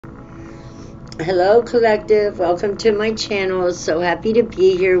Hello, Collective. Welcome to my channel. So happy to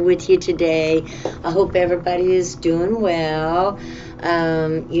be here with you today. I hope everybody is doing well.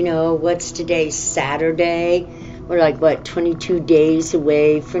 What's today? Saturday. We're like, what, 22 days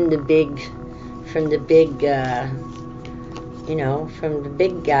away from the big, from the big, from the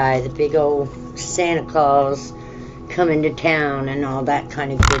big guy, the big old Santa Claus coming to town and all that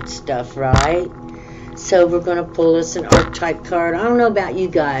kind of good stuff, right? So we're going to pull us an archetype card. I don't know about you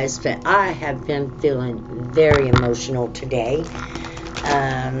guys, but I have been feeling very emotional today.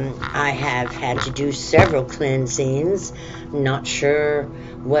 I have had to do several cleansings. Not sure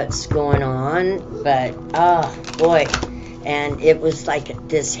what's going on, but oh boy. And it was like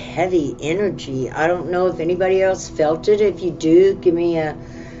this heavy energy. I don't know if anybody else felt it. If you do, give me a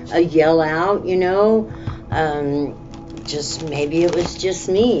yell out, just maybe it was just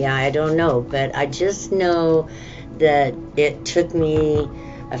me, I don't know, but I just know that it took me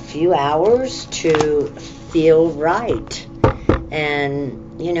a few hours to feel right.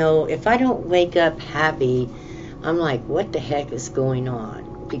 And if I don't wake up happy, I'm like, what the heck is going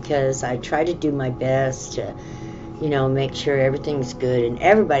on? Because I try to do my best to make sure everything's good, and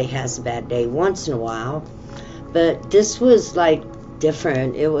everybody has a bad day once in a while, but this was like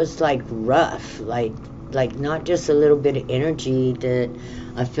different. It was like rough, like not just a little bit of energy that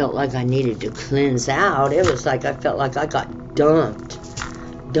I felt like I needed to cleanse out. It was like I felt like I got dumped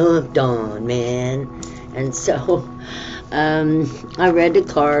on, man. And so I read the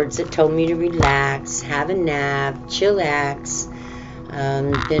cards that told me to relax, have a nap, chillax.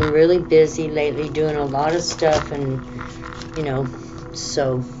 Been really busy lately doing a lot of stuff, and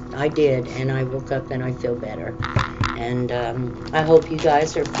so I did, and I woke up and I feel better. And I hope you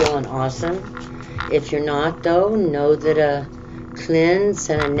guys are feeling awesome. If you're not, though, know that a cleanse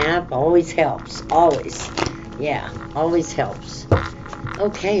and a nap always helps. Always. Yeah, always helps.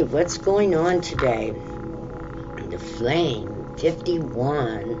 Okay, what's going on today? The flame,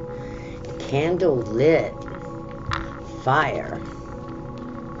 51. Candle lit. Fire.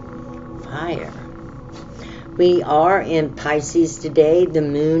 We are in Pisces today. The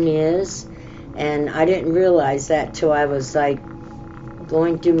moon is. And I didn't realize that till I was like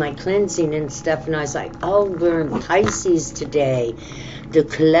going through my cleansing and stuff, and I was like, oh, we're in Pisces today, the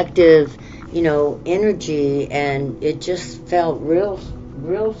collective energy, and it just felt real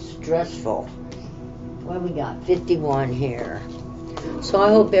stressful. What we got? 51 here. So I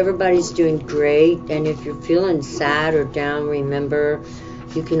hope everybody's doing great, and if you're feeling sad or down, remember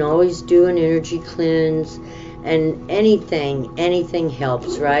you can always do an energy cleanse, and anything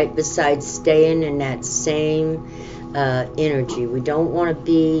helps, right? Besides staying in that same energy. We don't want to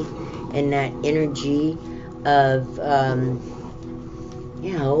be in that energy of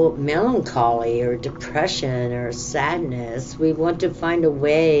melancholy or depression or sadness. We want to find a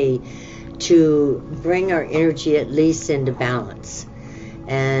way to bring our energy at least into balance.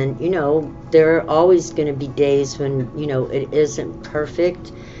 And there are always going to be days when it isn't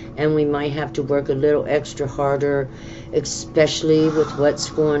perfect, and we might have to work a little extra harder, especially with what's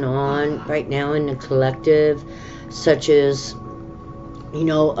going on right now in the collective, such as a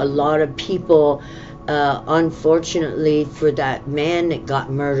lot of people, unfortunately for that man that got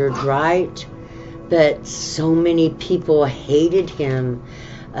murdered, right? But so many people hated him.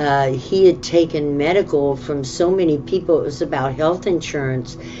 He had taken medical from so many people. It was about health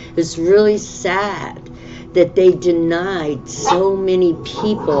insurance. It's really sad that they denied so many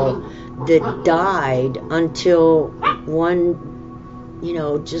people that died until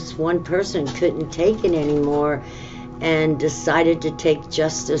just one person couldn't take it anymore and decided to take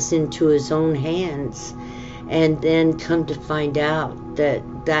justice into his own hands, and then come to find out that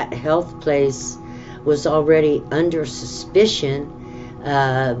that health place was already under suspicion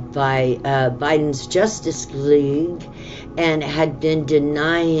by Biden's Justice League, and had been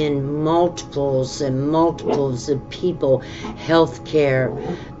denying multiples and multiples of people health care,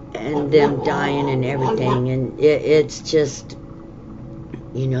 and them dying and everything. And it's just,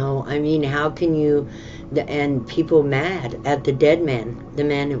 how can you, and people mad at the dead man, the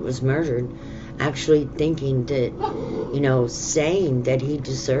man that was murdered, actually thinking that, saying that he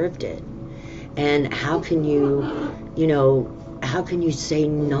deserved it. And how can you say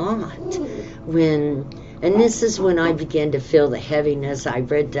not when, and this is when I began to feel the heaviness. I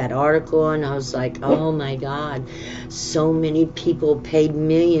read that article and I was like, oh my God, so many people paid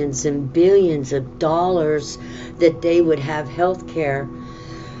millions and billions of dollars that they would have health care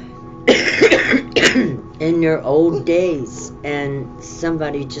in their old days, and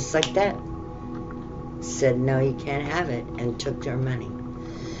somebody just like that said, no, you can't have it, and took their money.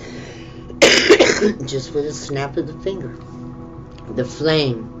 Just with a snap of the finger. The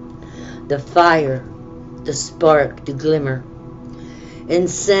flame. the fire, the spark, the glimmer. In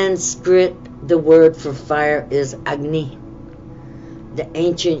Sanskrit, the word for fire is Agni. The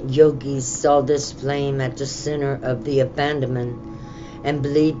ancient yogis saw this flame at the center of the abandonment and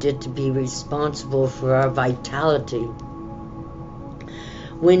believed it to be responsible for our vitality.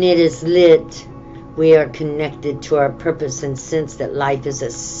 When it is lit, we are connected to our purpose and sense that life is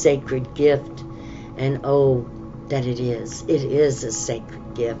a sacred gift. And oh, that it is. It is a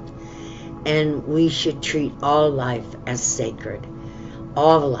sacred gift. And we should treat all life as sacred.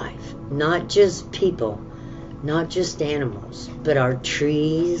 All life. Not just people. Not just animals. But our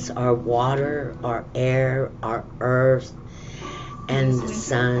trees, our water, our air, our earth, and the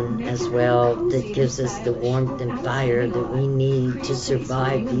sun as well, that gives us the warmth and fire that we need to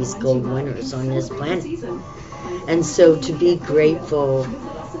survive these cold winters on this planet. And so to be grateful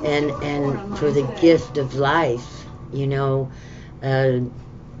and for the gift of life, you know,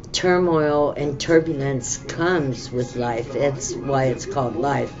 turmoil and turbulence comes with life. That's why it's called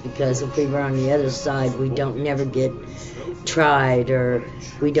life, because if we were on the other side, we don't never get tried, or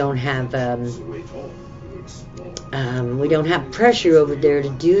we don't have pressure over there to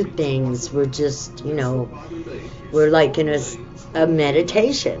do things. We're just, you know, we're like in a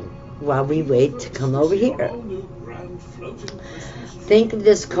meditation while we wait to come over here. Think of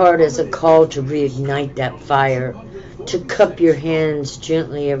this card as a call to reignite that fire, to cup your hands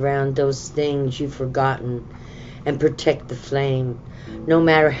gently around those things you've forgotten and protect the flame. No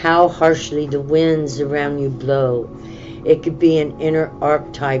matter how harshly the winds around you blow, it could be an inner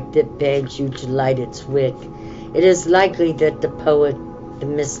archetype that begs you to light its wick. It is likely that the poet, the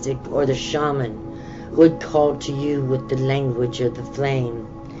mystic, or the shaman would call to you with the language of the flame.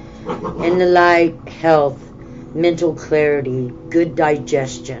 In the light, health, mental clarity, good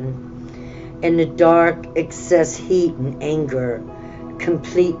digestion. In the dark, excess heat and anger,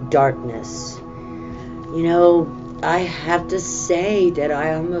 complete darkness. You know, I have to say that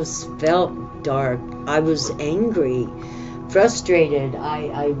I almost felt dark. I was angry, frustrated.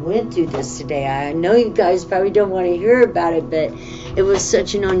 I went through this today. I know you guys probably don't want to hear about it, but it was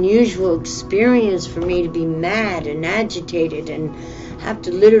such an unusual experience for me to be mad and agitated and have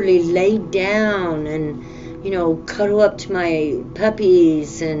to literally lay down and, you know, cuddle up to my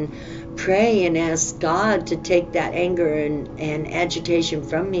puppies and pray and ask God to take that anger and agitation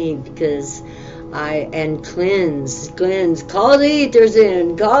from me, because and cleanse, call the ethers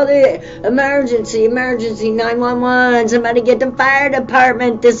in, call the emergency 911, somebody get the fire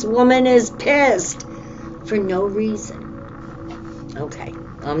department, this woman is pissed for no reason. Okay,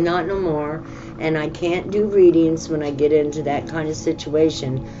 I'm not no more, and I can't do readings when I get into that kind of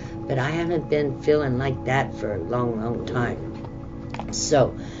situation, but I haven't been feeling like that for a long time.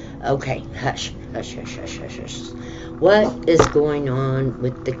 So, okay, hush. What is going on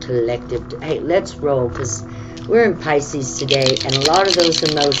with the collective? Hey, let's roll, because we're in Pisces today, and a lot of those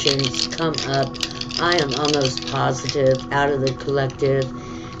emotions come up, I am almost positive, out of the collective.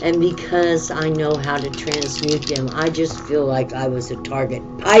 And because I know how to transmute them, I just feel like I was a target.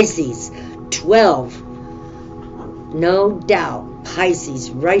 Pisces, 12. No doubt. Pisces,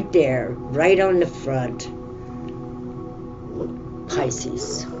 right there, right on the front.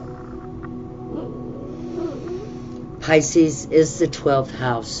 Pisces. Pisces is the 12th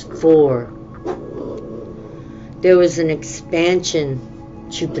house. 4. There was an expansion,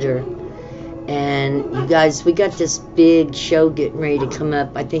 Jupiter. And you guys, we got this big show getting ready to come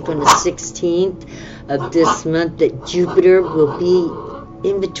up, I think on the 16th of this month, that Jupiter will be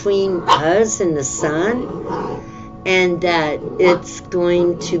in between us and the sun. And that it's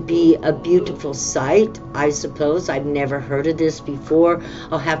going to be a beautiful sight, I suppose. I've never heard of this before.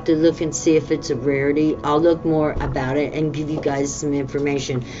 I'll have to look and see if it's a rarity. I'll look more about it and give you guys some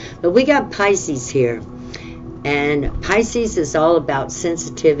information. But we got Pisces here. And Pisces is all about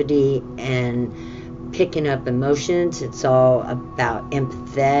sensitivity and picking up emotions. It's all about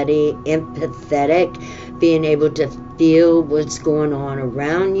empathetic, being able to feel what's going on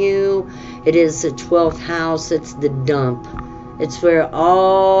around you. It is the 12th house. It's the dump. It's where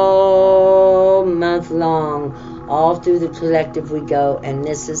all month long, all through the collective we go. And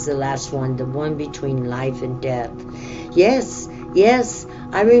this is the last one, the one between life and death. Yes.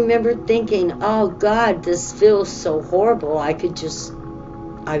 I remember thinking, oh God, this feels so horrible. I could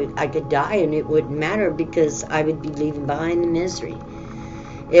die and it wouldn't matter, because I would be leaving behind the misery.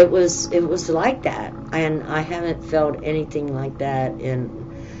 It was like that. And I haven't felt anything like that. And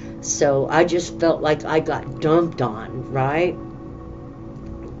so I just felt like I got dumped on, right?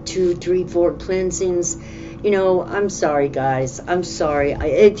 2, 3, 4 cleansings. You know, I'm sorry, guys. I'm sorry.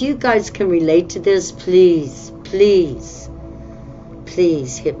 If you guys can relate to this, please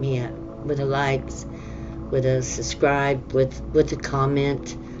please hit me up with a like, with a subscribe, with a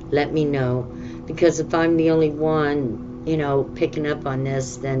comment. Let me know, because if I'm the only one, you know, picking up on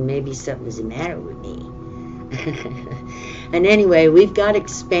this, then maybe something's the matter with me. And anyway, we've got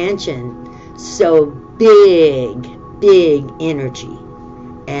expansion, so big energy.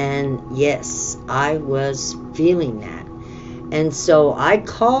 And yes, I was feeling that. And so I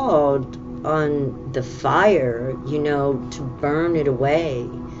called on the fire, you know, to burn it away.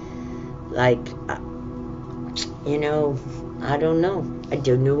 Like, you know, I don't know. I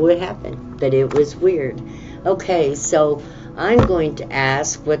don't know what happened, but it was weird. Okay, so I'm going to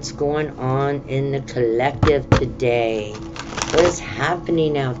ask what's going on in the collective today. What is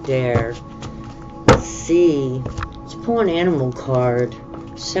happening out there? Let's see. Let's pull an animal card.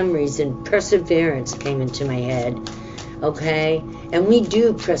 For some reason, perseverance came into my head. Okay? And we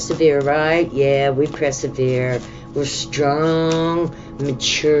do persevere, right? Yeah, we persevere. We're strong,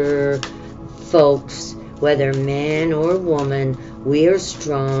 mature folks, whether man or woman. We are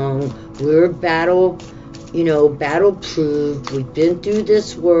strong. We're battle proved. We've been through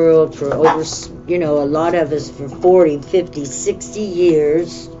this world for over, you know, a lot of us for 40, 50, 60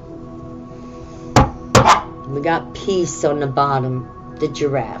 years. We got peace on the bottom. The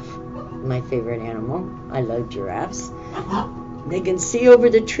giraffe, my favorite animal. I love giraffes. They can see over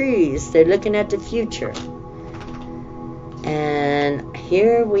the trees. They're looking at the future. And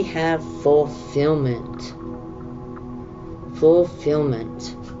here we have fulfillment.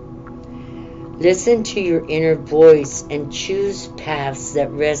 Fulfillment. Listen to your inner voice and choose paths that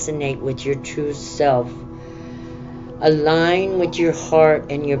resonate with your true self. Align with your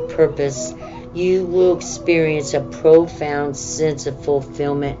heart and your purpose. You will experience a profound sense of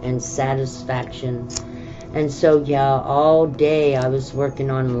fulfillment and satisfaction. And so, yeah, all day I was working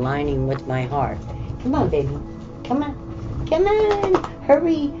on aligning with my heart. Come on, baby. Come on. Come on.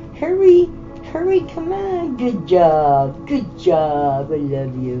 Hurry, hurry, hurry. Come on. Good job. Good job. I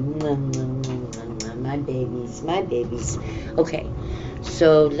love you. My babies, my babies. Okay,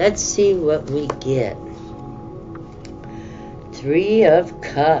 so let's see what we get. 3 of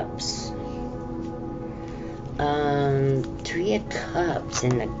Cups. 3 of Cups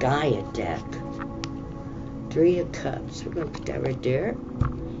in the Gaia deck. 3 of Cups. We're going to put that right there.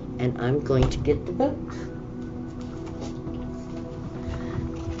 And I'm going to get the book.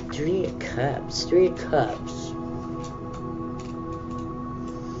 3 of Cups. 3 of Cups.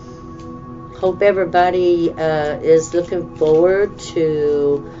 Hope everybody is looking forward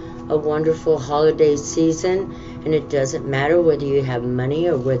to a wonderful holiday season. And it doesn't matter whether you have money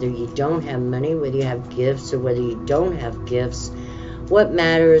or whether you don't have money, whether you have gifts or whether you don't have gifts. What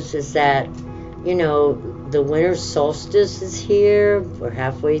matters is that, you know, the winter solstice is here. We're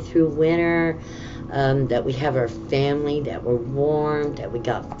halfway through winter. That we have our family, that we're warm, that we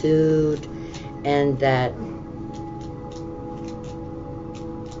got food, and that,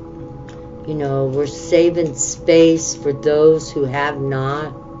 you know, we're saving space for those who have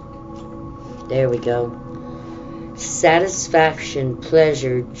not. There we go. Satisfaction,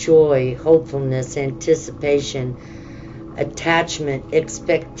 pleasure, joy, hopefulness, anticipation, attachment,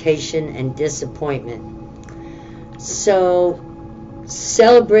 expectation, and disappointment. So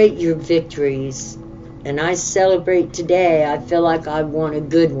celebrate your victories. And I celebrate today. I feel like I want a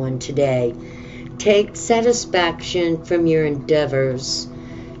good one today. Take satisfaction from your endeavors.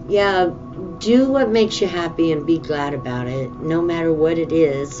 Yeah, do what makes you happy and be glad about it, no matter what it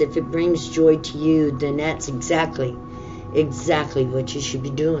is. If it brings joy to you, then that's exactly what you should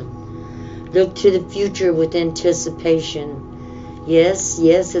be doing. Look to the future with anticipation. Yes,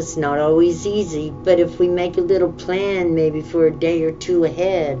 it's not always easy, but if we make a little plan, maybe for a day or two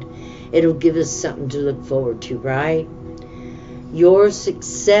ahead, it'll give us something to look forward to, right? Your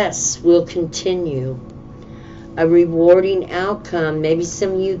success will continue. A rewarding outcome. Maybe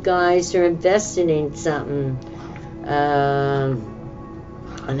some of you guys are investing in something. An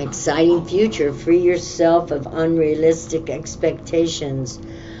exciting future. Free yourself of unrealistic expectations.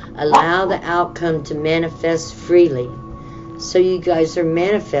 Allow the outcome to manifest freely. So you guys are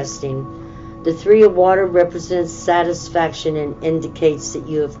manifesting. The 3 of Water represents satisfaction and indicates that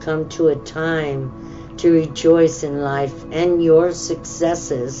you have come to a time to rejoice in life and your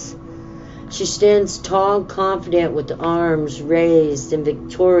successes. She stands tall and confident with arms raised in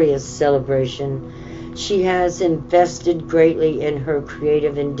victorious celebration. She has invested greatly in her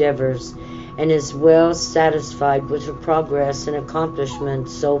creative endeavors and is well satisfied with her progress and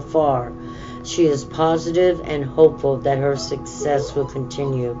accomplishments so far. She is positive and hopeful that her success will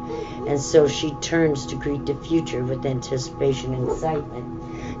continue, and so she turns to greet the future with anticipation and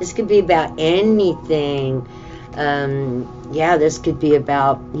excitement. This could be about anything. Yeah, this could be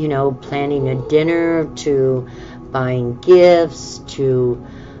about, you know, planning a dinner, to buying gifts, to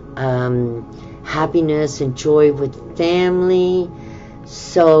happiness and joy with family.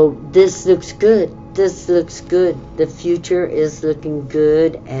 So this looks good. This looks good. The future is looking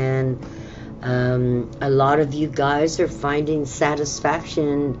good, and a lot of you guys are finding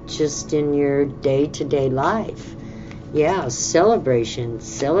satisfaction just in your day-to-day life. Yeah, celebrating,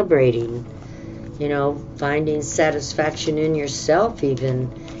 you know, finding satisfaction in yourself even,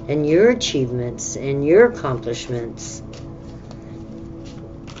 and your achievements and your accomplishments.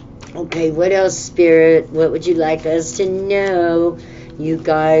 Okay, what else, Spirit? What would you like us to know? You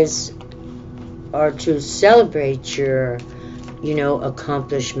guys are to celebrate your, you know,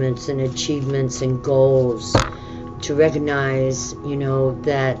 accomplishments and achievements and goals, to recognize, you know,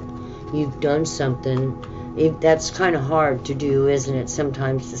 that you've done something. That's kind of hard to do, isn't it,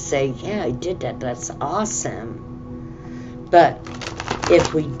 sometimes, to say, yeah, I did that, that's awesome. But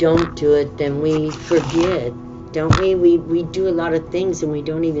if we don't do it, then we forget, don't we? We do a lot of things and we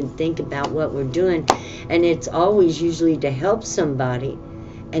don't even think about what we're doing, and it's always usually to help somebody,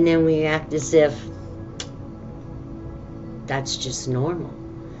 and then we act as if that's just normal.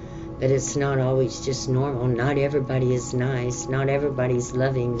 But it's not always just normal. Not everybody is nice. Not everybody's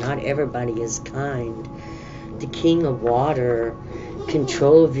loving. Not everybody is kind. The King of Water,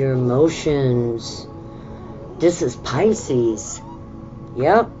 control of your emotions. This is Pisces.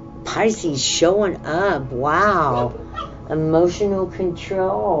 Yep, Pisces showing up. Wow. Emotional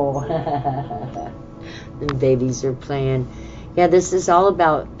control. The babies are playing. Yeah, this is all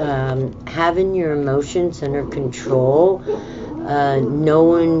about having your emotions under control,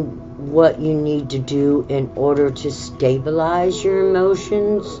 knowing what you need to do in order to stabilize your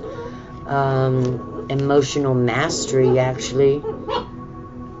emotions. Emotional mastery, actually.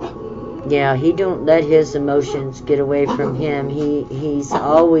 Yeah, he don't let his emotions get away from him. He's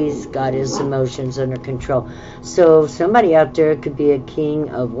always got his emotions under control. So somebody out there could be a King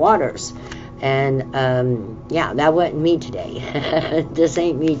of Waters. And yeah, that wasn't me today. This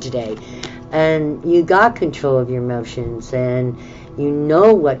ain't me today. And you got control of your emotions, and you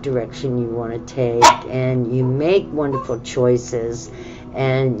know what direction you want to take, and you make wonderful choices,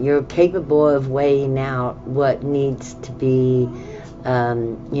 and you're capable of weighing out what needs to be,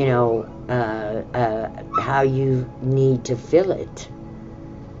 you know, how you need to feel it,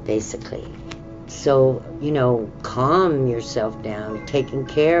 basically. So, you know, calm yourself down, taking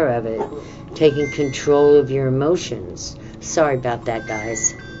care of it, taking control of your emotions. Sorry about that,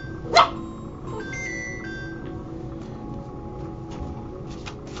 guys.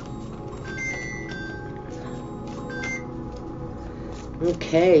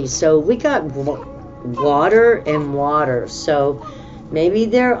 Okay, so we got water and water. So maybe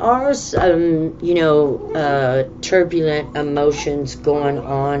there are some, you know, turbulent emotions going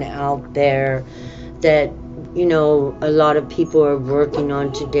on out there that, you know, a lot of people are working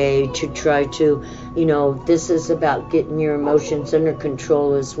on today to try to, you know, this is about getting your emotions under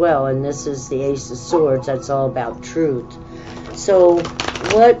control as well. And this is the Ace of Swords. That's all about truth. So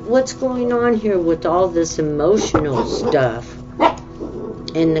what's going on here with all this emotional stuff?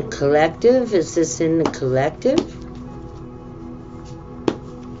 In the collective? Is this in the collective?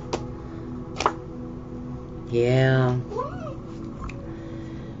 Yeah.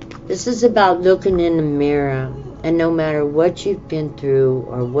 This is about looking in the mirror, and no matter what you've been through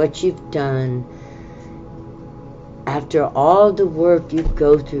or what you've done, after all the work you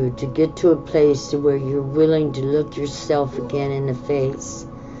go through to get to a place to where you're willing to look yourself again in the face,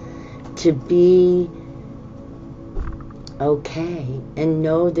 to be okay and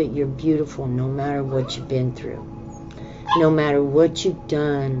know that you're beautiful no matter what you've been through, no matter what you've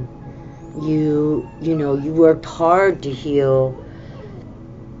done. You know, you worked hard to heal.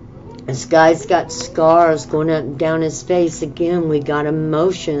 This guy's got scars going up and down his face. Again, we got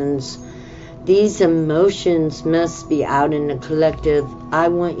emotions. These emotions must be out in the collective. I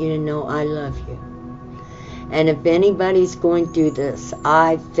want you to know I love you. And if anybody's going through this,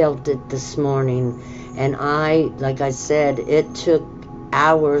 I felt it this morning. And like I said, it took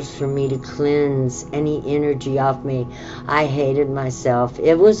hours for me to cleanse any energy off me. I hated myself.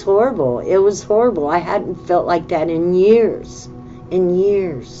 It was horrible. It was horrible. I hadn't felt like that in years. In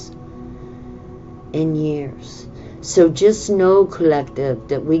years. In years. So just know, collective,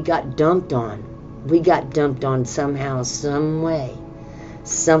 that we got dumped on. We got dumped on somehow, some way.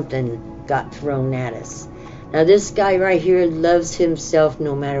 Something got thrown at us. Now this guy right here loves himself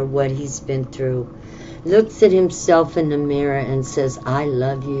no matter what he's been through. Looks at himself in the mirror and says, I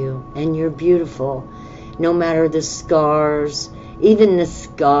love you, and you're beautiful. No matter the scars, even the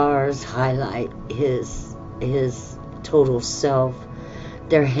scars highlight his his total self.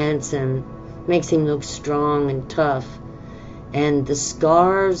 They're handsome, makes him look strong and tough. And the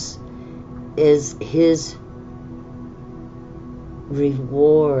scars is his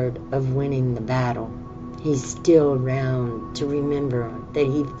reward of winning the battle. He's still around to remember that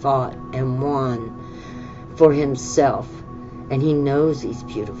he fought and won for himself. And he knows he's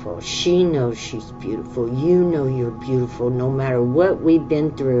beautiful. She knows she's beautiful. You know you're beautiful. No matter what we've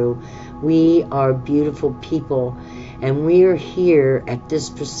been through, we are beautiful people. And we are here at this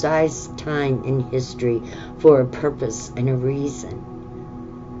precise time in history for a purpose and a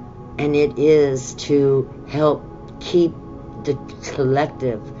reason. And it is to help keep the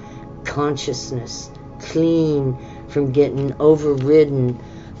collective consciousness clean from getting overridden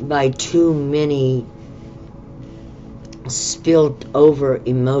by too many spilled over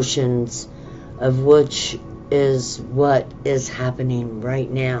emotions, of which is what is happening right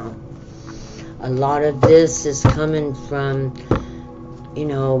now. A lot of this is coming from, you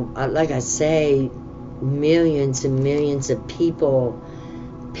know, like I say, millions and millions of people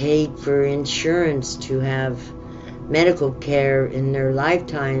paid for insurance to have medical care in their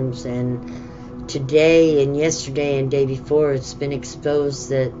lifetimes, and today and yesterday and day before it's been exposed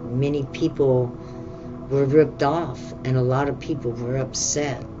that many people were ripped off, and a lot of people were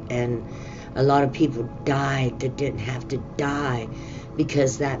upset, and a lot of people died that didn't have to die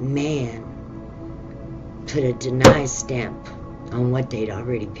because that man put a deny stamp on what they'd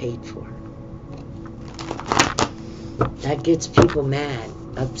already paid for. That gets people mad,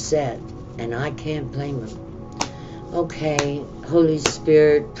 upset, and I can't blame them. Okay, Holy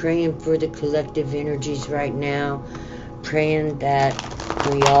Spirit, praying for the collective energies right now, praying that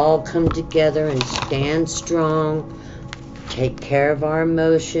we all come together and stand strong, take care of our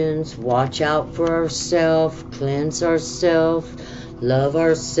emotions, watch out for ourselves, cleanse ourselves, love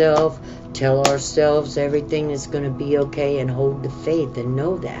ourselves, tell ourselves everything is going to be okay, and hold the faith and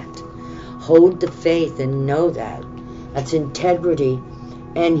know that. Hold the faith and know that. That's integrity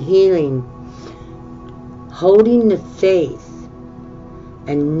and healing. Holding the faith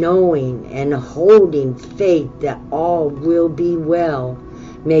and knowing and holding faith that all will be well.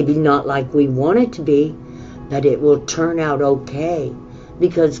 Maybe not like we want it to be, but it will turn out okay,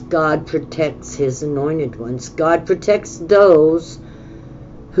 because God protects his anointed ones. God protects those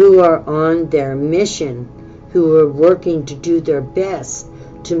who are on their mission, who are working to do their best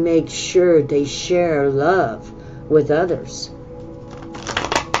to make sure they share love with others.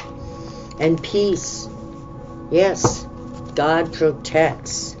 And peace. Yes, God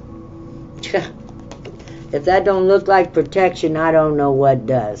protects. If that don't look like protection, I don't know what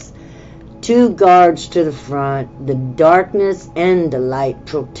does. 2 guards to the front. The darkness and the light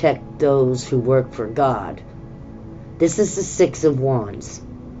protect those who work for God. This is the 6 of Wands.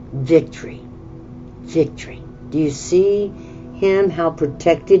 Victory. Victory. Do you see him, how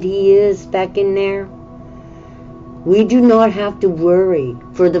protected he is back in there? We do not have to worry,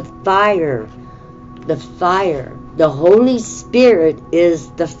 for the fire, the Holy Spirit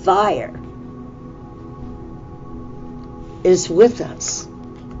is the fire, is with us.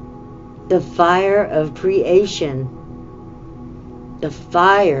 The fire of creation, the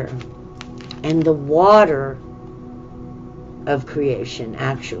fire and the water of creation,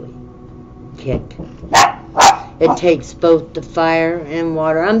 actually. It takes both the fire and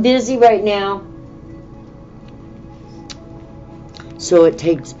water. I'm busy right now. So it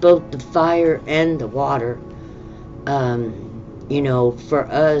takes both the fire and the water, you know, for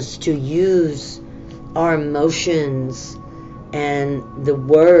us to use our emotions and the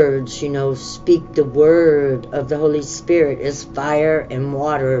words, you know, speak the word of the Holy Spirit is fire and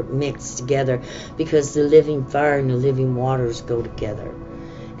water mixed together, because the living fire and the living waters go together,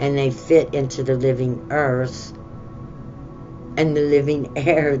 and they fit into the living earth and the living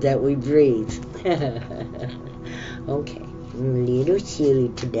air that we breathe. Okay. I'm a little silly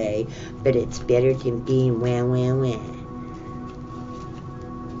today, but it's better than being wah.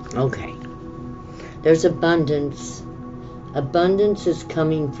 Okay. There's abundance. Abundance is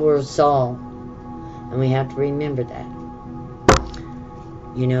coming for us all, and we have to remember that.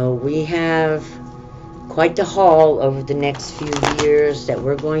 You know, we have quite the haul over the next few years that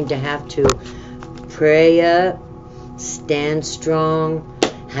we're going to have to pray up, stand strong,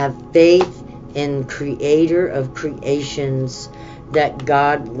 have faith in Creator of creations, that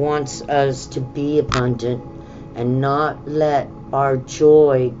God wants us to be abundant and not let our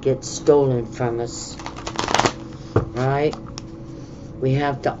joy get stolen from us. Right? We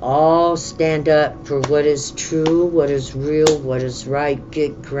have to all stand up for what is true, what is real, what is right.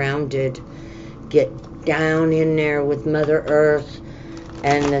 Get grounded. Get down in there with Mother Earth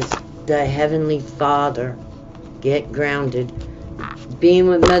and the Heavenly Father, Get grounded. Being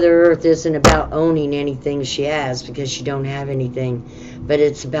with Mother Earth isn't about owning anything she has, because you don't have anything, but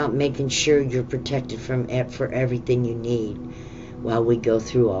it's about making sure you're protected for everything you need while we go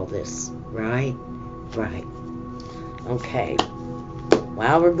through all this. Right? Right. Okay.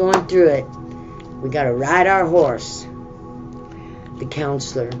 While we're going through it, we got to ride our horse. The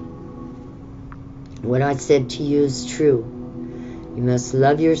counselor. What I said to you is true. You must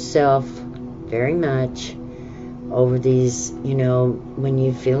love yourself very much over these, when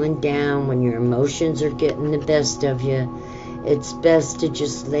you're feeling down, when your emotions are getting the best of you. It's best to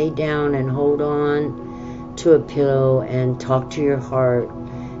just lay down and hold on to a pillow and talk to your heart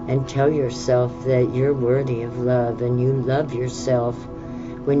and tell yourself that you're worthy of love and you love yourself.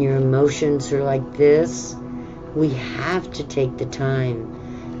 When your emotions are like this, we have to take the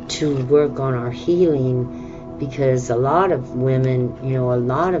time to work on our healing, because a lot of women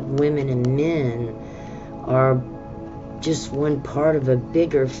and men are just one part of a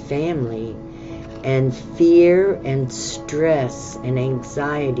bigger family, and fear and stress and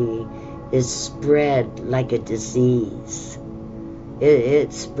anxiety is spread like a disease.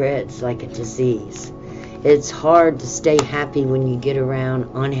 It spreads like a disease. It's hard to stay happy when you get around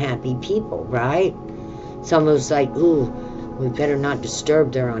unhappy people, right? It's almost like, ooh, we better not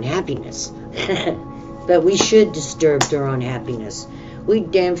disturb their unhappiness. But we should disturb their unhappiness. We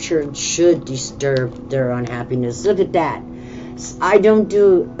damn sure should disturb their unhappiness. Look at that. I don't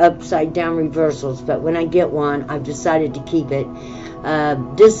do upside down reversals, but when I get one, I've decided to keep it.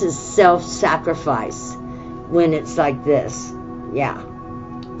 This is self-sacrifice when it's like this. Yeah.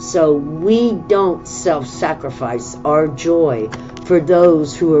 So we don't self-sacrifice our joy for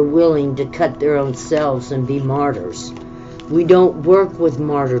those who are willing to cut their own selves and be martyrs. We don't work with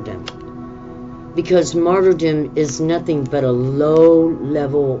martyrdom, because martyrdom is nothing but a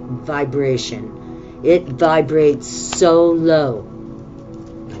low-level vibration. It vibrates so low.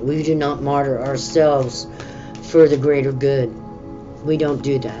 We do not martyr ourselves for the greater good. We don't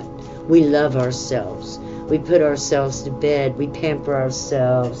do that. We love ourselves. We put ourselves to bed. We pamper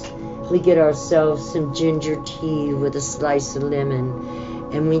ourselves. We get ourselves some ginger tea with a slice of lemon.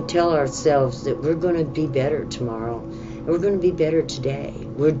 And we tell ourselves that we're going to be better tomorrow. And we're going to be better today.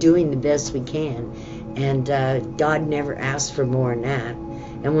 We're doing the best we can. And God never asked for more than that.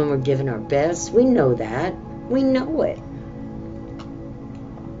 And when we're giving our best, we know that. We know it.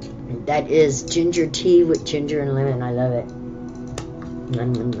 And that is ginger tea with ginger and lemon. I love it.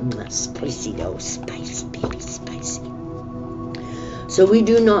 Spicy though. Spicy, baby, spicy. So we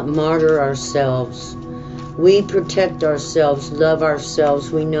do not martyr ourselves. We protect ourselves, love ourselves.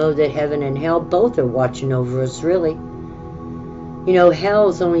 We know that heaven and hell both are watching over us, really. Hell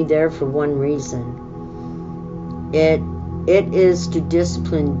is only there for one reason. It is to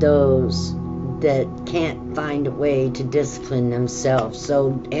discipline those that can't find a way to discipline themselves.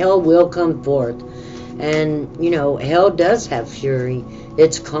 So hell will come forth. And, hell does have fury.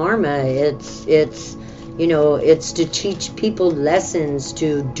 It's karma. It's to teach people lessons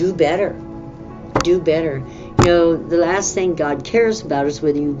to do better. Do better. The last thing God cares about is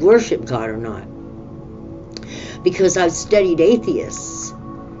whether you worship God or not. Because I've studied atheists.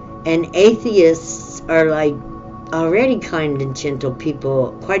 And atheists are like already kind and gentle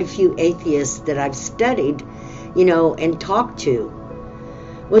people. Quite a few atheists that I've studied, and talked to.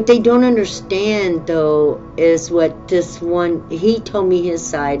 What they don't understand, though, is what this one, he told me his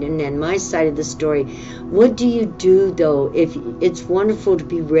side, and then my side of the story. What do you do, though, if it's wonderful to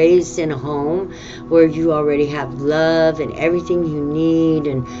be raised in a home where you already have love and everything you need,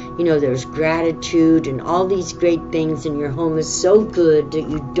 and, there's gratitude and all these great things, and your home is so good that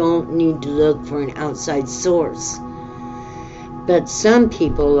you don't need to look for an outside source. But some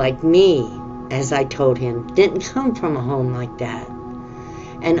people, like me, as I told him, didn't come from a home like that.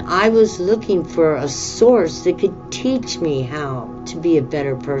 And I was looking for a source that could teach me how to be a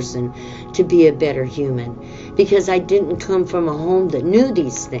better person, to be a better human. Because I didn't come from a home that knew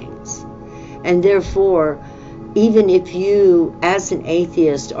these things. And therefore, even if you, as an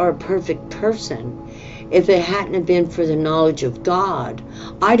atheist, are a perfect person, if it hadn't have been for the knowledge of God,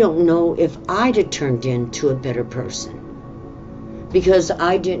 I don't know if I'd have turned into a better person. Because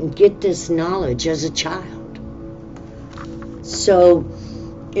I didn't get this knowledge as a child. So,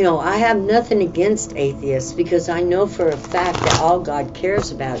 I have nothing against atheists, because I know for a fact that all God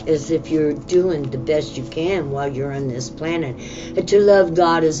cares about is if you're doing the best you can while you're on this planet. And to love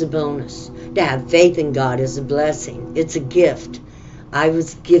God is a bonus. To have faith in God is a blessing. It's a gift. I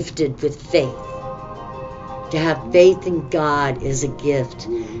was gifted with faith. To have faith in God is a gift,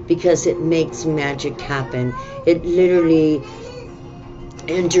 because it makes magic happen. It literally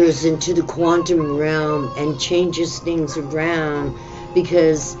enters into the quantum realm and changes things around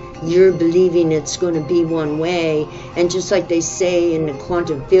because you're believing it's going to be one way. And just like they say in the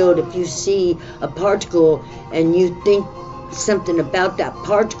quantum field, if you see a particle and you think something about that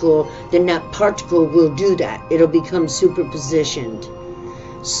particle, then that particle will do that. It'll become superpositioned.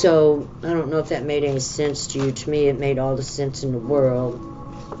 So I don't know if that made any sense to you. To me, it made all the sense in the world.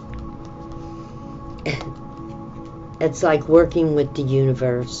 It's like working with the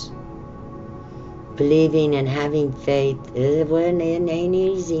universe, believing and having faith. It ain't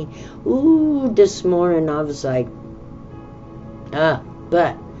easy. Ooh, this morning I was like,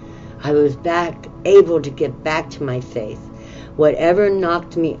 but I was able to get back to my faith. Whatever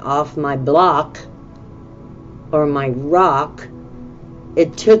knocked me off my block or my rock,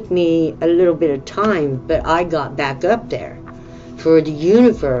 it took me a little bit of time, but I got back up there. For the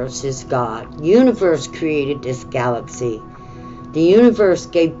universe is God. The universe created this galaxy. The universe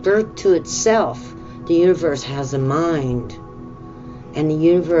gave birth to itself. The universe has a mind. And the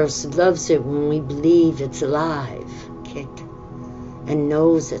universe loves it when we believe it's alive, and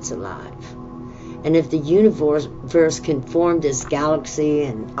knows it's alive. And if the universe can form this galaxy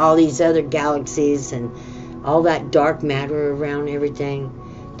and all these other galaxies and all that dark matter around everything,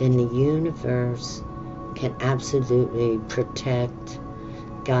 then the universe can absolutely protect,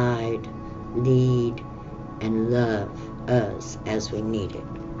 guide, lead, and love us as we need it.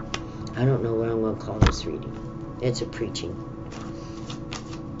 I don't know what I'm going to call this reading. It's a preaching.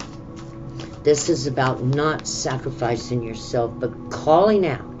 This is about not sacrificing yourself, but calling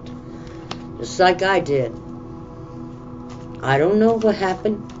out. Just like I did. I don't know what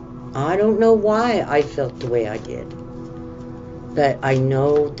happened. I don't know why I felt the way I did. But I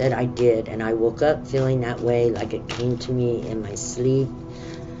know that I did. And I woke up feeling that way, like it came to me in my sleep.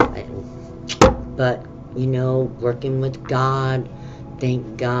 But, you know, working with God,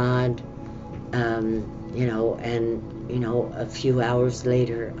 thank God, you know, and, you know, a few hours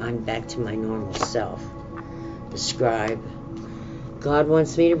later, I'm back to my normal self. The scribe. God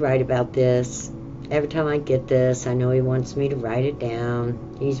wants me to write about this. Every time I get this, I know He wants me to write it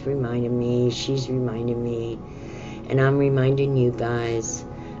down. He's reminding me, she's reminding me, and I'm reminding you guys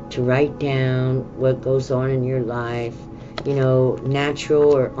to write down what goes on in your life. You know,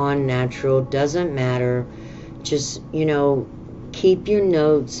 natural or unnatural, doesn't matter. Just, you know, keep your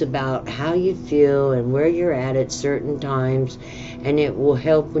notes about how you feel and where you're at certain times, and it will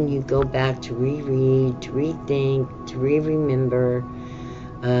help when you go back to reread, to rethink, to re-remember.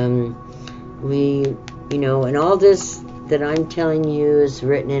 You know, and all this that I'm telling you is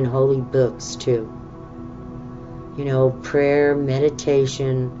written in holy books too. You know, prayer,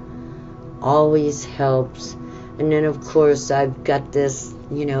 meditation always helps. And then, of course, I've got this,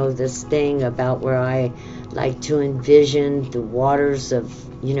 you know, this thing about where I like to envision the waters of,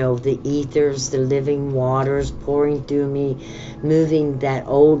 you know, the ethers, the living waters pouring through me, moving that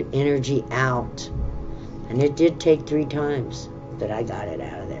old energy out. And it did take 3 times, but I got it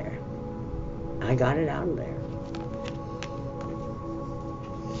out of there. I got it out of there.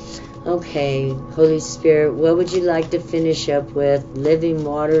 Okay, Holy Spirit, what would you like to finish up with? Living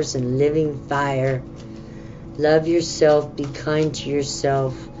waters and living fire. Love yourself, be kind to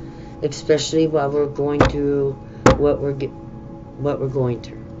yourself, especially while we're going through what we're going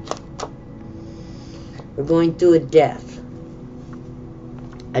through. We're going through a death,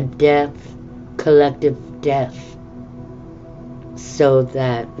 collective death, so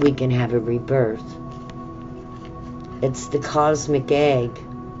that we can have a rebirth. It's the cosmic egg.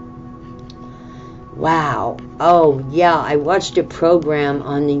 Wow. Oh, yeah, I watched a program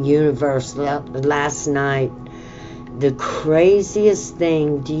on the universe last night. The craziest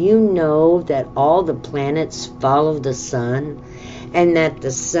thing, do you know that all the planets follow the sun? And that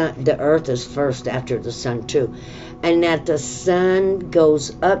the earth is first after the sun too. And that the sun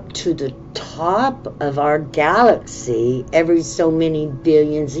goes up to the top of our galaxy every so many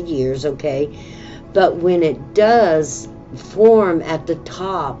billions of years, okay? But when it does form at the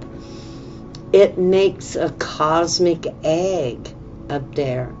top, it makes a cosmic egg up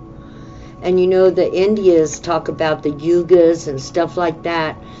there. And you know, the Indians talk about the yugas and stuff like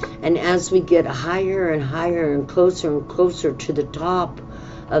that. And as we get higher and higher and closer to the top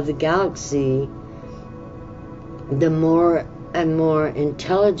of the galaxy, the more and more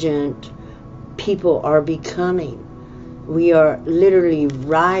intelligent people are becoming. We are literally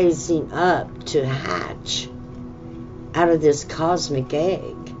rising up to hatch out of this cosmic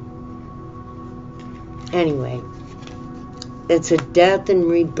egg. Anyway, it's a death and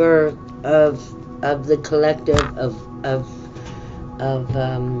rebirth of the collective of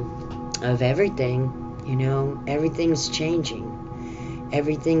everything. You know, everything's changing,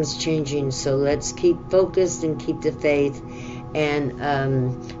 Everything's changing, so let's keep focused and keep the faith. And,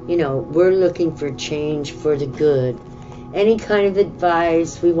 you know, we're looking for change for the good. Any kind of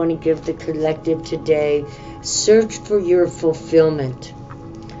advice we want to give the collective today, search for your fulfillment.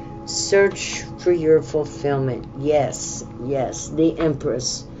 Search for your fulfillment. Yes, yes, the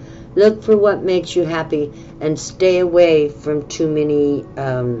Empress. Look for what makes you happy and stay away from too many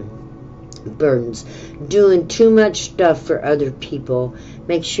burdens. Doing too much stuff for other people.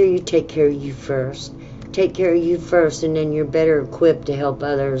 Make sure you take care of you first. Take care of you first, and then you're better equipped to help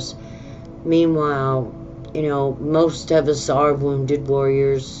others. Meanwhile, you know, most of us are wounded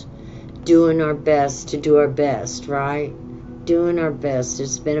warriors, doing our best to do our best, right? Doing our best.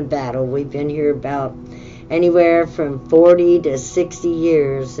 It's been a battle. We've been here about anywhere from 40 to 60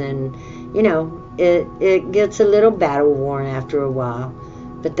 years, and, you know, it gets a little battle worn after a while,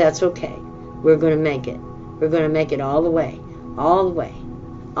 but that's okay. We're going to make it. We're going to make it all the way, all the way,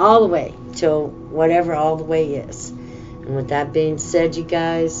 all the way, till whatever all the way is. And with that being said, you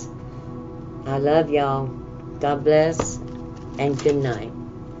guys, I love y'all. God bless, and good night.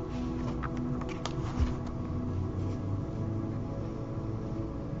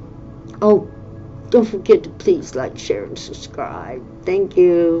 Oh, don't forget to please like, share, and subscribe. Thank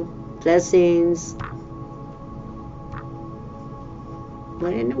you. Blessings.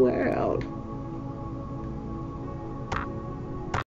 What in the world?